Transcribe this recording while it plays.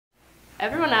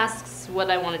Everyone asks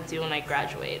what I want to do when I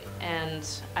graduate, and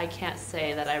I can't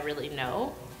say that I really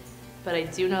know, but I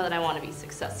do know that I want to be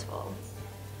successful.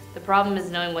 The problem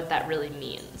is knowing what that really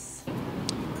means.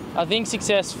 I think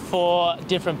success for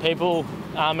different people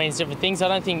means different things. I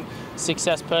don't think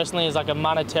success personally is like a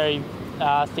monetary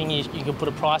thing you can put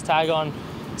a price tag on.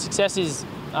 Success is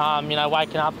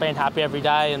waking up, being happy every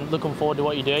day and looking forward to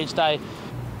what you do each day.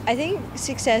 I think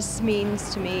success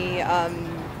means to me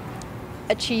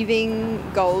achieving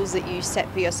goals that you set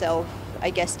for yourself,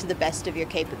 I guess, to the best of your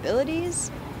capabilities.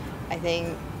 I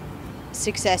think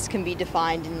success can be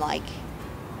defined in like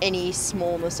any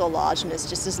smallness or largeness,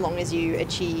 just as long as you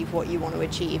achieve what you want to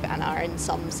achieve and are in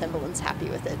some semblance happy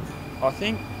with it. I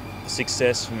think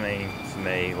success for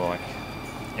me, like,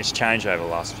 it's changed over the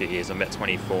last few years. I'm about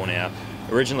 24 now.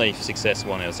 Originally, success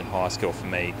when I was in high school for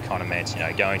me kind of meant,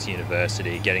 going to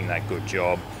university, getting that good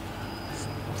job.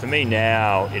 For me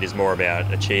now, it is more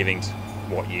about achieving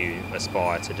what you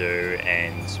aspire to do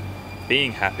and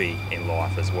being happy in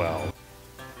life as well.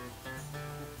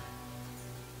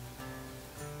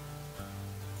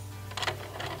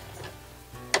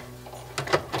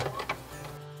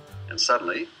 And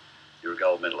suddenly, you're a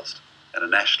gold medalist and a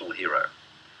national hero.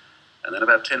 And then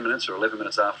about 10 minutes or 11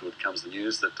 minutes afterward comes the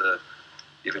news that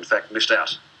you've in fact missed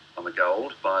out on the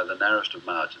gold by the narrowest of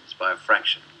margins, by a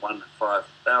fraction,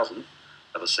 1/5000th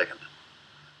of a second.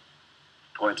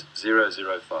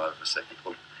 0.005 of a second.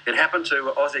 Well, it happened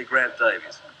to Aussie Grant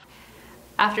Davies.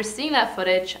 After seeing that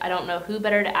footage, I don't know who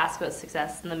better to ask about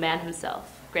success than the man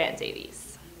himself, Grant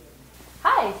Davies.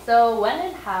 Hi, so when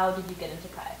and how did you get into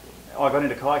kayaking? I got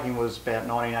into kayaking was about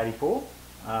 1984.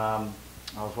 I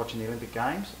was watching the Olympic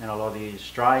Games, and a lot of the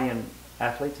Australian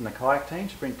athletes in the kayak team,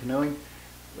 sprint canoeing,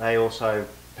 they also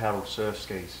paddled surf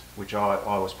skis, which I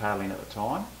was paddling at the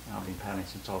time. I've been paddling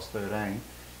since I was 13.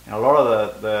 And a lot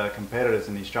of the competitors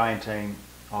in the Australian team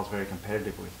I was very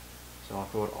competitive with. So I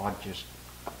thought I'd just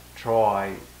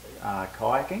try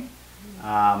kayaking.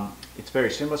 It's a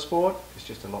very similar sport, it's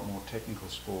just a lot more technical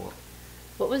sport.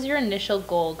 What was your initial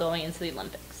goal going into the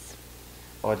Olympics?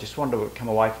 I just wanted to come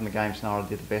away from the games knowing I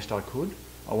did the best I could.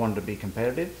 I wanted to be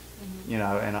competitive, and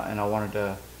I wanted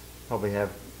to probably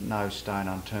have no stone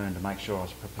unturned to make sure I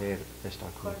was prepared the best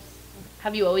I could.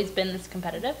 Have you always been this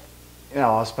competitive?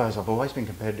 I suppose I've always been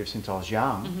competitive since I was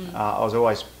young. I was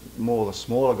always more the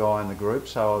smaller guy in the group,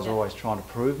 so I was always trying to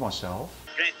prove myself.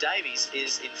 Grant Davies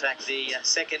is in fact the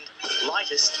second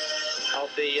lightest of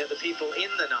the people in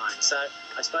the nine, so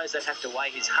I suppose they'd have to weigh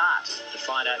his heart to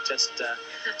find out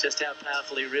just how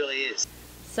powerful he really is.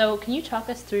 So can you talk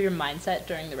us through your mindset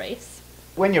during the race?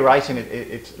 When you're racing,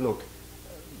 look,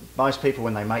 most people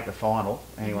when they make the final,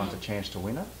 anyone's a chance to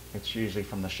win it. It's usually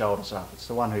from the shoulders up. It's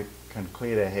the one who can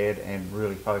clear their head and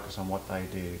really focus on what they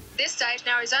do. This stage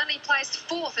now, he's only placed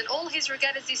 4th in all his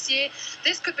regattas this year.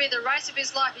 This could be the race of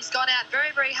his life. He's gone out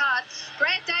very, very hard.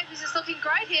 Grant Davies is looking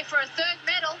great here for a 3rd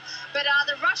medal, but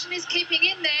the Russian is keeping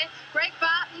in there. Greg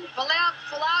Barton,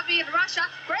 Falavi and Russia.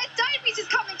 Grant Davies is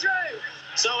coming through.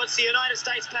 So it's the United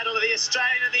States paddle of the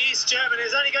Australian and the East German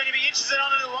who's only going to be inches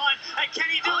on the line. And can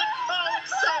he do it? Oh,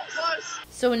 it's so close.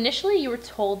 So initially you were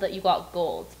told that you got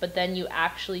gold, but then you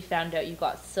actually found out you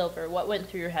got silver. What went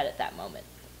through your head at that moment?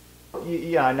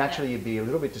 Naturally you'd be a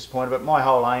little bit disappointed, but my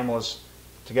whole aim was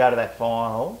to go to that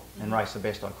final and race the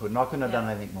best I could, and I couldn't have done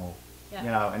anything more.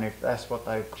 And if that's what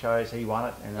they chose, he won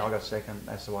it, and I got second.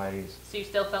 That's the way it is. So you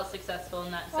still felt successful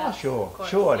in that sense? Oh,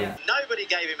 sure I did. Nobody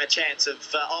gave him a chance of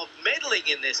meddling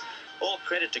in this. All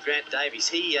credit to Grant Davies.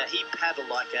 He paddled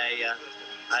like a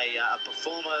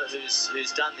performer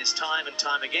who's done this time and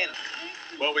time again.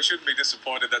 Well, we shouldn't be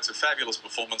disappointed. That's a fabulous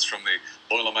performance from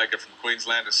the Boilermaker from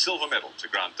Queensland. A silver medal to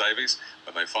Grant Davies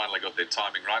when they finally got their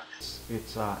timing right.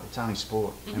 It's only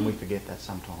sport, and we forget that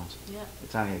sometimes. Yeah.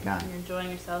 It's only a game. You're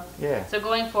enjoying yourself. Yeah. So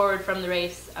going forward from the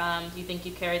race, do you think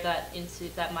you carried that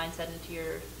mindset into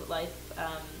your life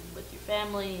with your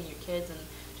family and your kids, and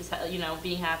just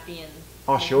being happy and?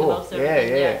 Oh sure,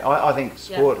 yeah. I think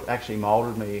sport actually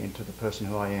moulded me into the person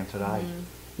who I am today.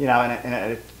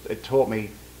 And it taught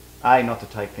me not to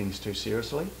take things too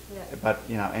seriously, but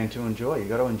and to enjoy. You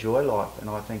got to enjoy life, and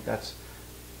I think that's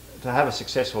to have a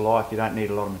successful life. You don't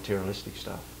need a lot of materialistic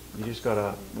stuff. You just got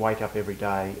to wake up every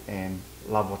day and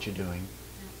love what you're doing,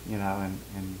 and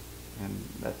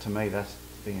that, to me, that's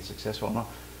being successful. And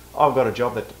I've got a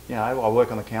job that I work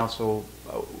on the council,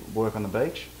 work on the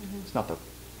beach. It's not the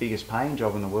biggest paying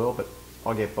job in the world, but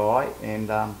I get by, and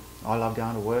I love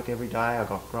going to work every day. I've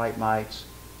got great mates,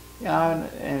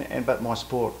 but my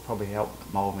sport probably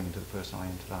helped mould me into the person I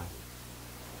am today.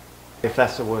 If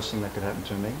that's the worst thing that could happen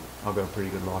to me, I've got a pretty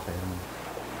good life ahead of me.